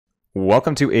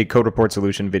Welcome to a code report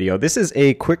solution video. This is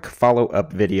a quick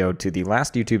follow-up video to the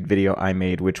last YouTube video I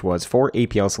made, which was 4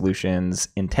 APL solutions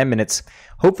in 10 minutes.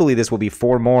 Hopefully this will be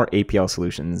 4 more APL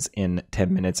solutions in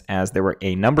 10 minutes, as there were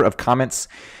a number of comments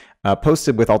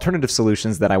posted with alternative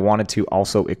solutions that I wanted to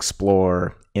also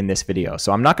explore in this video.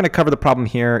 So I'm not going to cover the problem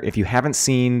here. If you haven't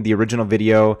seen the original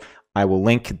video, I will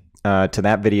link to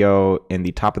that video in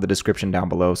the top of the description down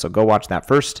below. So go watch that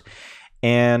first.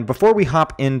 And before we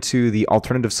hop into the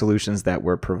alternative solutions that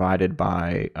were provided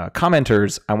by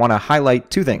commenters, I want to highlight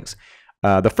 2 things.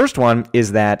 The first one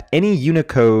is that any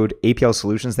Unicode APL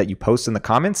solutions that you post in the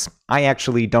comments, I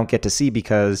actually don't get to see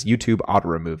because YouTube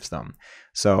auto-removes them.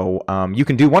 So you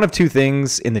can do one of 2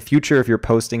 things in the future if you're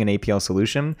posting an APL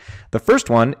solution. The first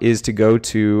one is to go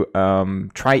to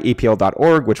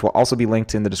tryapl.org, which will also be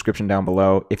linked in the description down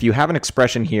below. If you have an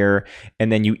expression here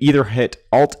and then you either hit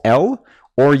Alt-L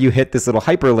or you hit this little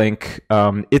hyperlink,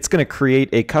 it's going to create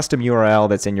a custom URL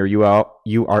that's in your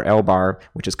URL bar,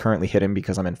 which is currently hidden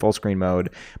because I'm in full screen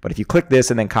mode. But if you click this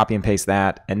and then copy and paste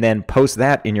that and then post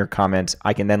that in your comment,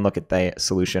 I can then look at the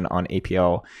solution on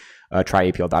APL,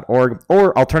 tryapl.org.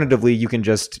 Or alternatively, you can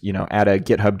just add a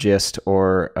GitHub gist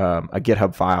or a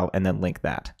GitHub file and then link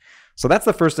that. So that's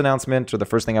the first announcement, or the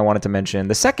first thing I wanted to mention.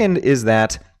 The second is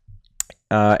that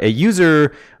a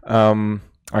user,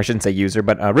 or I shouldn't say user,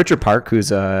 but Richard Park, who's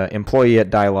an employee at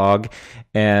Dialog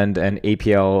and an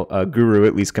APL guru,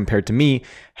 at least compared to me,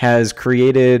 has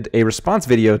created a response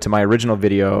video to my original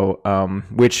video,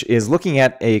 which is looking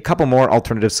at a couple more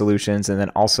alternative solutions and then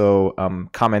also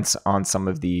comments on some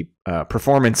of the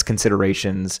performance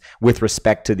considerations with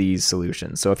respect to these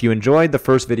solutions. So if you enjoyed the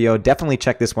first video, definitely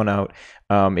check this one out.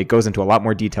 It goes into a lot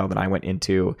more detail than I went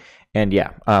into. And yeah,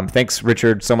 thanks,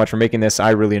 Richard, so much for making this. I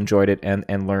really enjoyed it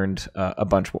and learned a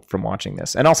bunch from watching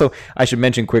this. And also, I should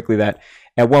mention quickly that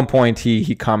at one point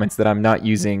he comments that I'm not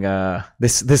using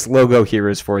this logo here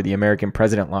is for the American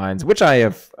president lines, which I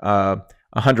have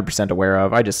 100% aware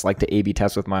of. I just like to A/B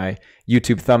test with my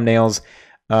YouTube thumbnails.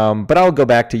 But I'll go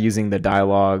back to using the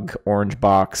Dialog orange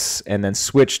box and then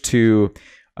switch to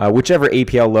whichever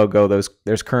APL logo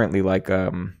there's currently like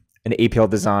an APL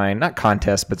design, not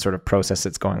contest, but sort of process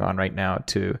that's going on right now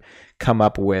to come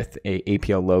up with a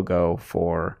APL logo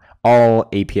for all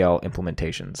APL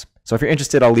implementations. So if you're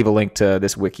interested, I'll leave a link to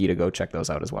this wiki to go check those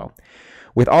out as well.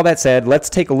 With all that said, let's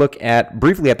take a look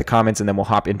briefly at the comments, and then we'll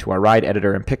hop into our ride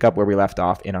editor and pick up where we left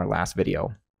off in our last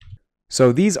video.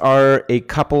 So these are a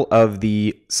couple of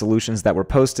the solutions that were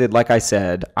posted. Like I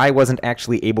said, I wasn't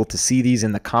actually able to see these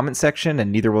in the comment section,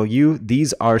 and neither will you.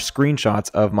 These are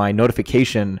screenshots of my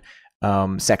notification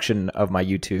section of my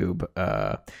YouTube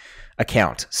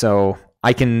account. So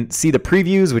I can see the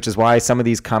previews, which is why some of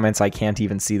these comments I can't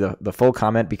even see the full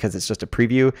comment because it's just a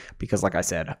preview, because like I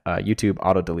said, YouTube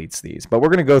auto deletes these. But we're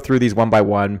going to go through these one by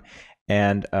one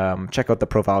and check out the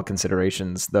profile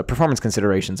considerations, the performance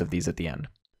considerations of these at the end.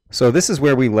 So this is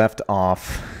where we left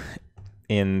off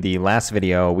in the last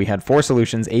video. We had 4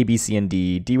 solutions, A, B, C, and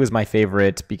D. D was my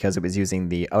favorite because it was using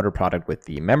the outer product with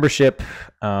the membership.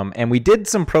 And we did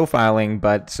some profiling,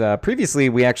 but previously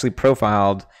we actually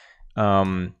profiled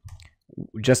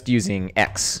just using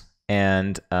X.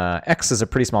 And X is a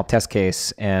pretty small test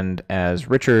case. And as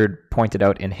Richard pointed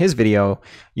out in his video,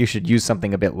 you should use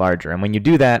something a bit larger. And when you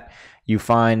do that, you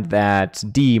find that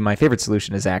D, my favorite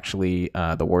solution, is actually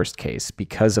the worst case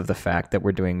because of the fact that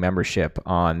we're doing membership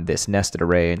on this nested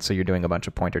array, and so you're doing a bunch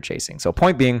of pointer chasing. So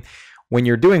point being, when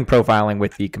you're doing profiling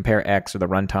with the compare X or the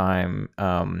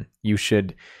runtime, you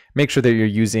should make sure that you're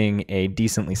using a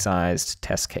decently sized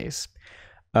test case.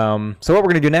 So what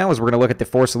we're going to do now is we're going to look at the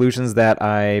 4 solutions that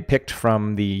I picked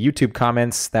from the YouTube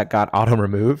comments that got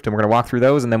auto-removed, and we're going to walk through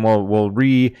those, and then we'll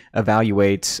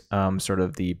re-evaluate sort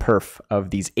of the perf of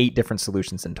these 8 different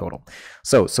solutions in total.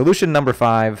 So solution number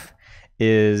 5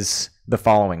 is the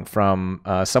following from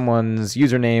someone's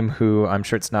username, who I'm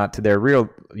sure it's not to their real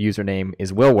username,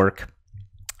 is Willwork.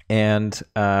 And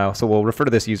so we'll refer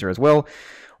to this user as Will.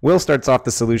 Will starts off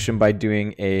the solution by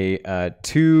doing a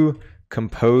 2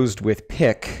 composed with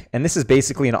pick, and this is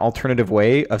basically an alternative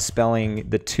way of spelling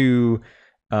the 2,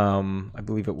 I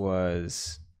believe it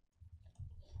was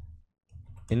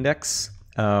index.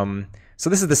 So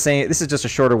this is the same. This is just a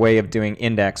shorter way of doing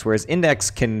index, whereas index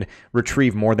can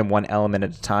retrieve more than 1 element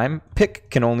at a time. Pick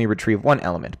can only retrieve 1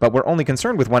 element, but we're only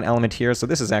concerned with 1 element here, so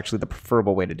this is actually the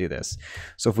preferable way to do this.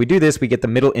 So if we do this, we get the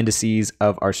middle indices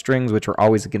of our strings, which are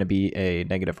always going to be a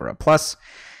negative or a plus.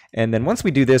 And then once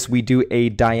we do this, we do a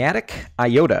dyadic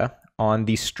iota on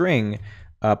the string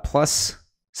plus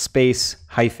space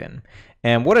hyphen.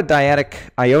 And what a dyadic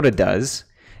iota does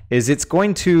is it's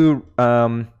going to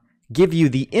give you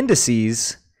the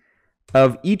indices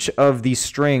of each of the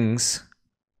strings,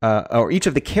 or each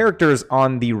of the characters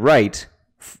on the right,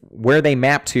 where they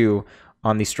map to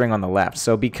on the string on the left.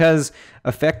 So because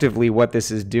effectively what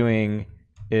this is doing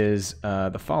is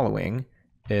the following.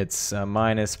 It's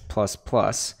minus plus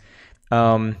plus.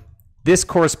 This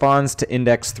corresponds to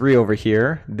index 3 over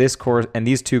here. And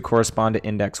these two correspond to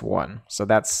index 1. So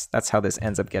that's how this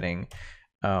ends up getting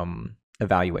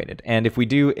evaluated. And if we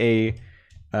do a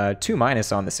 2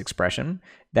 minus on this expression,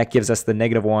 that gives us the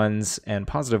negative ones and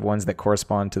positive ones that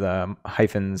correspond to the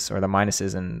hyphens or the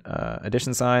minuses and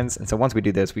addition signs. And so once we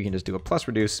do this, we can just do a plus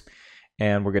reduce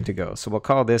and we're good to go. So we'll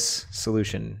call this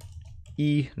solution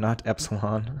E, not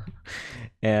epsilon.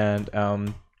 And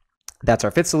that's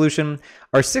our 5th solution.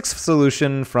 Our 6th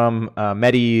solution from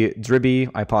Mehdi Dribi,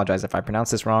 I apologize if I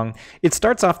pronounce this wrong. It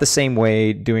starts off the same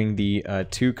way, doing the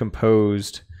 2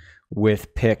 composed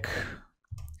with pick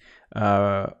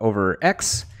over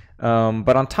x.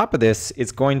 But on top of this,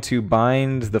 it's going to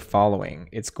bind the following.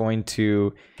 It's going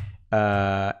to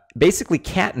basically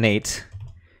catenate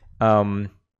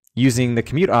using the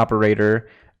commute operator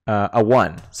a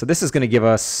 1. So this is going to give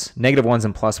us negative 1s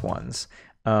and plus 1s.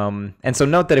 And so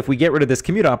note that if we get rid of this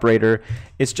commute operator,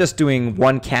 it's just doing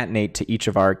 1 catenate to each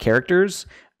of our characters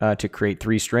to create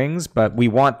 3 strings, but we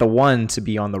want the 1 to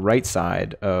be on the right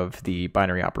side of the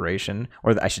binary operation,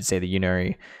 or I should say the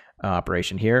unary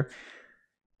operation here.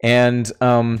 And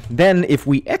then if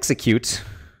we execute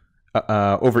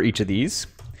over each of these,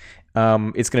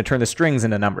 it's going to turn the strings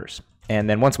into numbers. And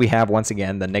then once we have, once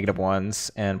again, the negative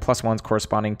 1s and plus 1s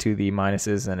corresponding to the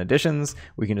minuses and additions,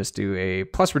 we can just do a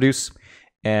plus reduce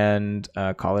and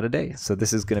call it a day. So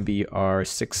this is going to be our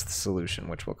 6th solution,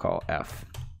 which we'll call F.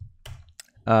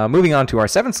 Moving on to our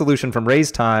 7th solution from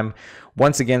Ray's time,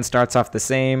 once again starts off the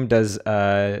same, does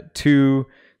 2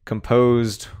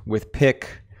 composed with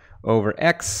pick over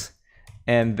x,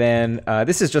 and then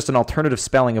this is just an alternative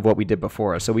spelling of what we did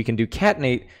before. So we can do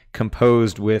catenate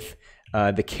composed with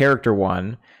the character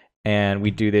 1, and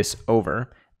we do this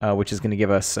over, which is going to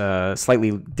give us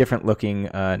slightly different looking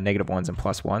negative 1s and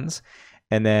plus 1s.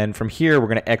 And then from here, we're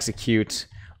going to execute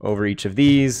over each of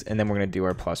these, and then we're going to do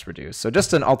our plus reduce. So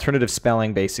just an alternative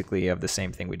spelling, basically, of the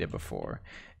same thing we did before.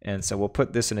 And so we'll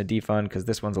put this in a defund because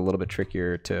this one's a little bit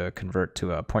trickier to convert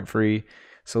to a point-free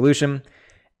solution.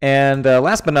 And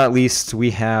last but not least,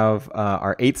 we have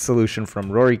our 8th solution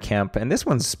from Rory Kemp, and this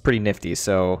one's pretty nifty.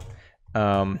 So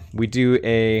we do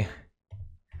a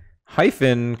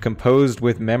hyphen composed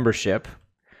with membership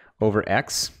over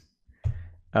x,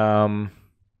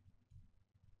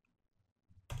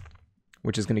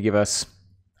 which is going to give us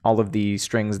all of the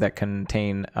strings that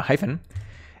contain a hyphen.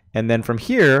 And then from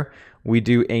here, we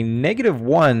do a negative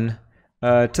 1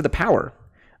 to the power,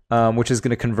 which is going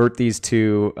to convert these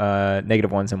to negative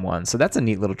 1s and 1s. So that's a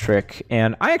neat little trick.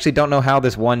 And I actually don't know how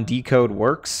this 1 decode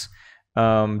works.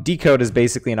 Decode is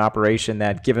basically an operation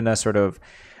that, given a sort of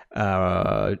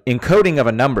encoding of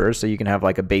a number, so you can have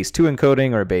like a base 2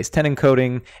 encoding or a base 10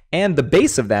 encoding, and the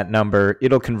base of that number,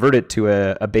 it'll convert it to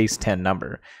a base 10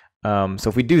 number. So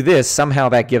if we do this, somehow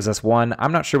that gives us 1.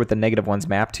 I'm not sure what the negative 1s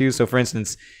map to. So for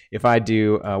instance, if I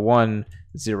do 1,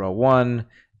 0, 1,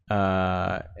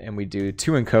 and we do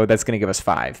 2 encode, that's going to give us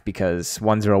 5, because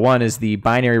 101 is the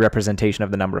binary representation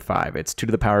of the number 5. It's 2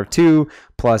 to the power of 2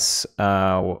 plus 2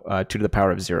 to the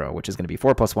power of 0, which is going to be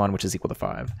 4 plus 1, which is equal to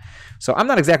 5. So I'm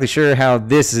not exactly sure how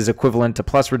this is equivalent to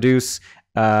plus reduce.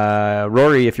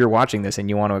 Rory, if you're watching this and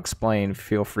you want to explain,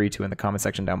 feel free to in the comment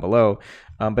section down below.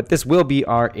 But this will be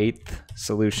our 8th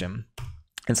solution.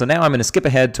 And so now I'm going to skip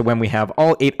ahead to when we have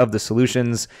all 8 of the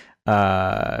solutions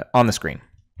on the screen.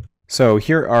 So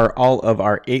here are all of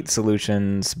our 8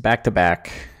 solutions back to back,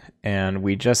 and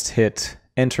we just hit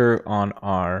enter on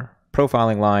our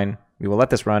profiling line. We will let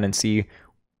this run and see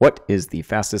what is the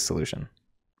fastest solution.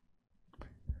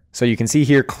 So you can see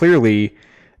here clearly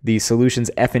the solutions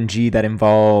F and G that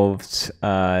involved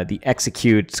the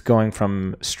execute going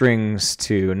from strings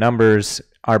to numbers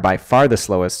are by far the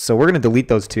slowest. So we're going to delete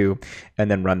those 2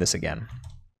 and then run this again.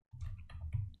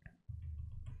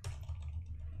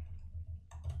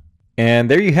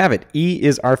 And there you have it. E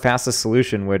is our fastest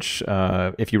solution, which,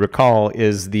 if you recall,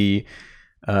 is the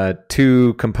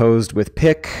 2 composed with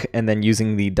pick and then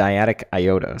using the dyadic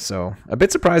iota. So a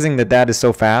bit surprising that that is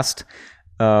so fast.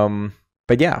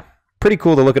 But yeah, pretty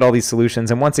cool to look at all these solutions.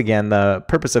 And once again, the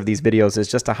purpose of these videos is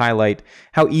just to highlight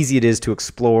how easy it is to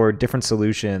explore different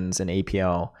solutions in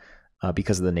APL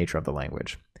because of the nature of the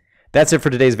language. That's it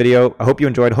for today's video. I hope you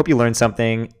enjoyed, hope you learned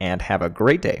something, and have a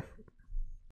great day.